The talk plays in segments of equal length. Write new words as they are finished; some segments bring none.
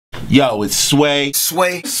Yo, it's Sway.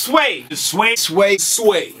 Sway. Sway. Sway. Sway.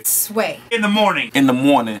 Sway. Sway. In the morning. In the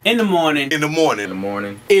morning. In the morning. In the morning. In the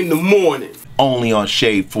morning. In the morning. Only on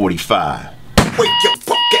Shade 45. Wake your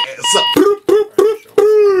fuck ass up.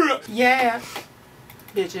 Yeah.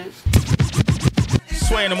 Bitches.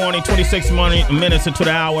 Sway in the morning, 26 minutes into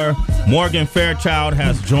the hour. Morgan Fairchild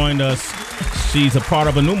has joined us. She's a part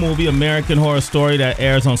of a new movie, American Horror Story, that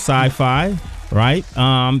airs on Sci-Fi, right?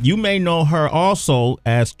 You may know her also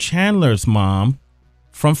as Chandler's mom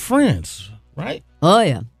from Friends, right? Oh,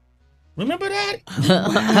 yeah. Remember that?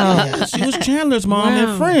 Wow. She was Chandler's mom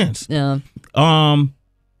in Friends. Yeah.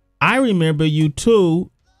 I remember you, too,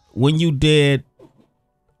 when you did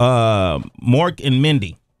Mork and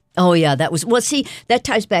Mindy. Oh, yeah, that was, well, see, that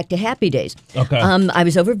ties back to Happy Days. Okay. I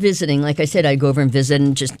was over visiting. Like I said, I'd go over and visit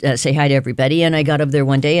and just say hi to everybody. And I got over there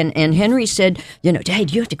one day, and Henry said, Dad,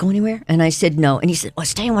 do you have to go anywhere? And I said, no. And he said, well,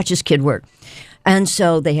 stay and watch this kid work. And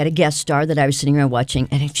so they had a guest star that I was sitting around watching,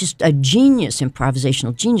 and it's just a genius,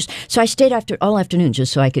 improvisational genius. So I stayed all afternoon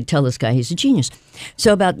just so I could tell this guy he's a genius.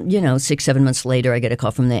 So about, 6, 7 months later, I get a call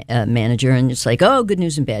from the manager, and it's like, oh, good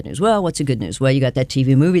news and bad news. Well, what's the good news? Well, you got that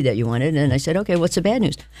TV movie that you wanted. And I said, okay, what's the bad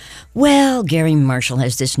news? Well, Gary Marshall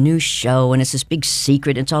has this new show, and it's this big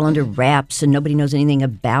secret. It's all under wraps, and nobody knows anything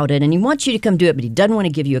about it. And he wants you to come do it, but he doesn't want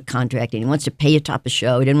to give you a contract, and he wants to pay you top of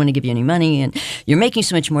show. He didn't want to give you any money, and you're making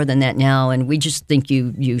so much more than that now, and we just think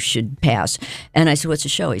you should pass. And I said, what's the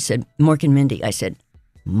show? He said, Mork and Mindy. I said,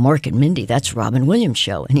 Mork and Mindy, that's Robin Williams'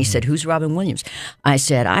 show. And he said, who's Robin Williams? I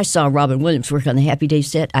said, I saw Robin Williams work on the Happy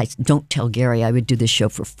Days set. Don't tell Gary I would do this show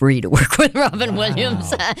for free to work with Robin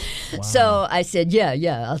Williams. Wow. So I said,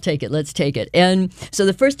 yeah, I'll take it. Let's take it. And so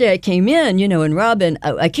the first day I came in, and Robin,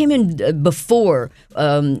 I came in before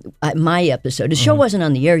my episode. The show wasn't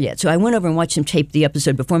on the air yet. So I went over and watched him tape the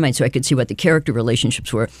episode before mine so I could see what the character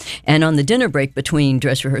relationships were. And on the dinner break between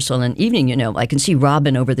dress rehearsal and evening, I can see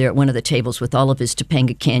Robin over there at one of the tables with all of his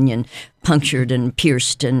Topanga Canyon punctured and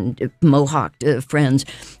pierced and mohawked friends,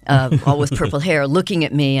 all with purple hair, looking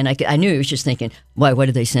at me, and I knew he was just thinking, "Why? What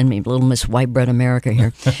did they send me? Little Miss White Bread America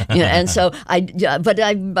here?" And so I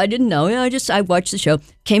didn't know. I watched the show.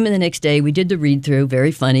 Came in the next day. We did the read through.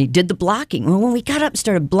 Very funny. Did the blocking. Well, when we got up and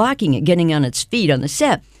started blocking it, getting on its feet on the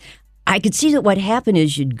set, I could see that what happened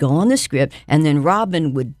is you'd go on the script, and then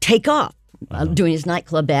Robin would take off. Doing his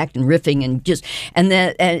nightclub act and riffing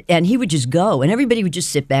and he would just go, and everybody would just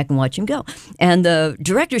sit back and watch him go. And the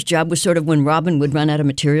director's job was sort of when Robin would run out of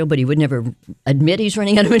material, but he would never admit he's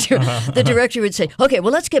running out of material. The director would say, "Okay,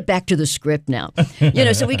 well, let's get back to the script now."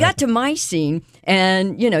 So we got to my scene,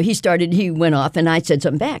 and he went off, and I said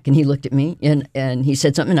something back, and he looked at me, and he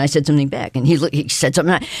said something, and I said something back, and he said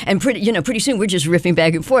something, and pretty soon we're just riffing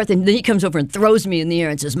back and forth, and then he comes over and throws me in the air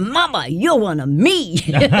and says, "Mama, you're one of me."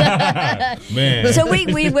 Man. So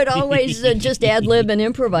we would always just ad-lib and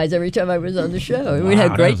improvise every time I was on the show. We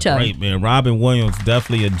had a great time. Great, man. Robin Williams,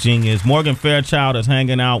 definitely a genius. Morgan Fairchild is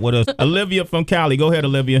hanging out with us. Olivia from Cali. Go ahead,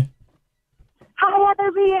 Olivia. Hi,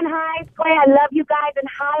 Olivia, and hi, Sway. I love you guys, and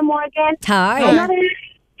hi, Morgan. Hi.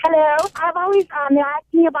 Hello. I've always been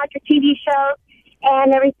asking you about your TV shows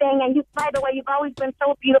and everything, and by the way, you've always been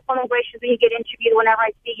so beautiful and gracious when you get interviewed whenever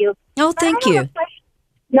I see you. Oh, thank you.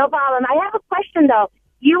 No problem. I have a question, though.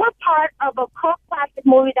 You were part of a cult classic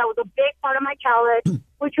movie that was a big part of my childhood,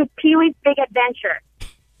 which was Pee-wee's Big Adventure.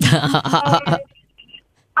 And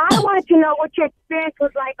I wanted to know what your experience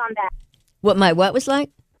was like on that. What was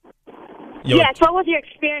like? Yes, what was your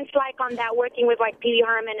experience like on that, working with Pee-wee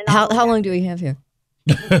Herman and all How long do we have here?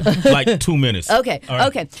 Like 2 minutes. Okay. Right.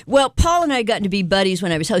 Okay. Well, Paul and I got to be buddies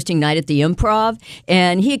when I was hosting Night at the Improv,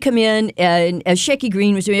 and he had come in, and as Shecky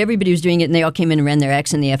Green was doing, everybody was doing it, and they all came in and ran their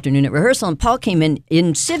acts in the afternoon at rehearsal, and Paul came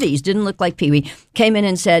in civvies, didn't look like Pee-wee, came in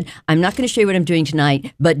and said, "I'm not going to show you what I'm doing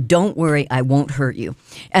tonight, but don't worry, I won't hurt you."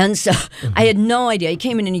 And so I had no idea. He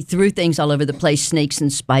came in and he threw things all over the place, snakes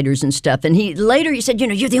and spiders and stuff, and he said,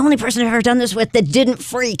 "You're the only person I've ever done this with that didn't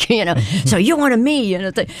freak, so you're one of me."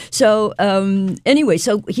 So anyway,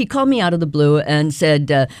 so he called me out of the blue and said,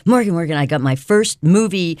 Morgan, I got my first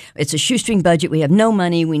movie. It's a shoestring budget. We have no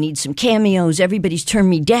money. We need some cameos. Everybody's turned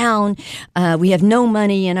me down. We have no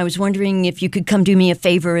money, and I was wondering if you could come do me a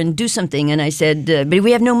favor and do something. And I said, but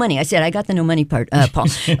we have no money. I said, I got the no money part, Paul.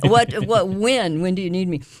 When do you need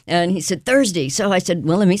me? And he said, Thursday. So I said,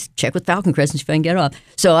 well, let me check with Falcon Crest and see if I can get off.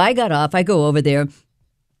 So I got off. I go over there.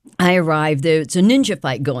 I arrived there. It's a ninja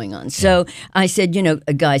fight going on. So I said,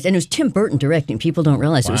 guys, and it was Tim Burton directing. People don't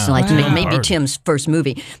realize it was like maybe Tim's first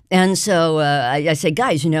movie. And so I said,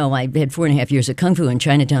 guys, I had 4.5 years of Kung Fu in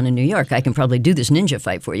Chinatown in New York. I can probably do this ninja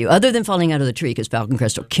fight for you, other than falling out of the tree, because Falcon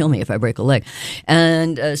Crest will kill me if I break a leg.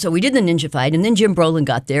 And so we did the ninja fight. And then Jim Brolin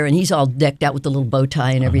got there, and he's all decked out with the little bow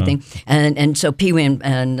tie and everything. And so Pee Wee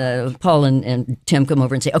and Paul and Tim come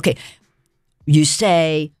over and say, okay, you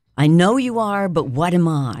say, I know you are, but what am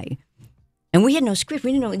I? And we had no script.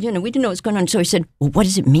 We didn't know, we didn't know what was going on. So I said, well, what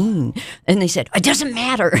does it mean? And they said, it doesn't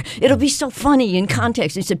matter. It'll be so funny in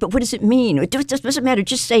context. He said, but what does it mean? It doesn't matter.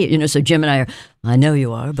 Just say it. So Jim and I are, I know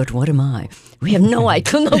you are, but what am I? We have no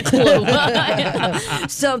idea, no clue.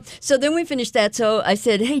 So then we finished that. So I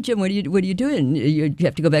said, hey, Jim, what are you doing? You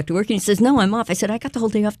have to go back to work? And he says, no, I'm off. I said, I got the whole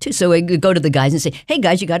day off too. So I go to the guys and say, hey,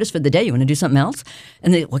 guys, you got us for the day. You want to do something else?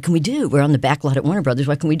 And they, what can we do? We're on the back lot at Warner Brothers.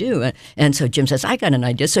 What can we do? And so Jim says, I got an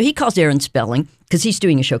idea. So he calls Aaron Spelling, because he's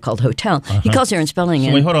doing a show called Hotel. He calls Aaron Spelling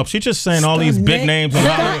in. Wait, hold up. She's just saying all these big names.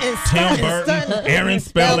 Tim Burton, Aaron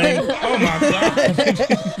Spelling. Oh, my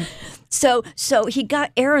God. So he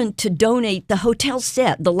got Aaron to donate the hotel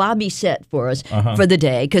set, the lobby set for us for the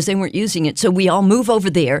day, because they weren't using it. So we all move over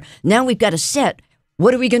there. Now we've got a set.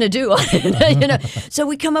 What are we going to do? So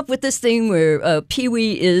we come up with this thing where Pee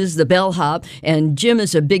Wee is the bellhop, and Jim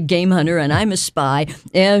is a big game hunter, and I'm a spy.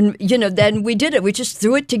 And, then we did it. We just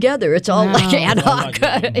threw it together. It's all like ad hoc.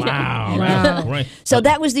 Wow. Great. So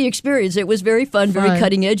that was the experience. It was very fun, very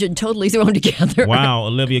cutting edge, and totally thrown together. Wow,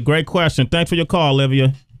 Olivia. Great question. Thanks for your call,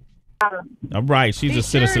 Olivia. All right. She's a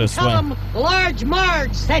citizen of Sway. Tell them Large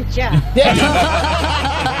Marge sent you.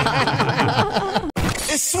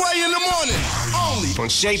 It's Sway in the morning, only on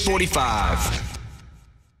Shade 45.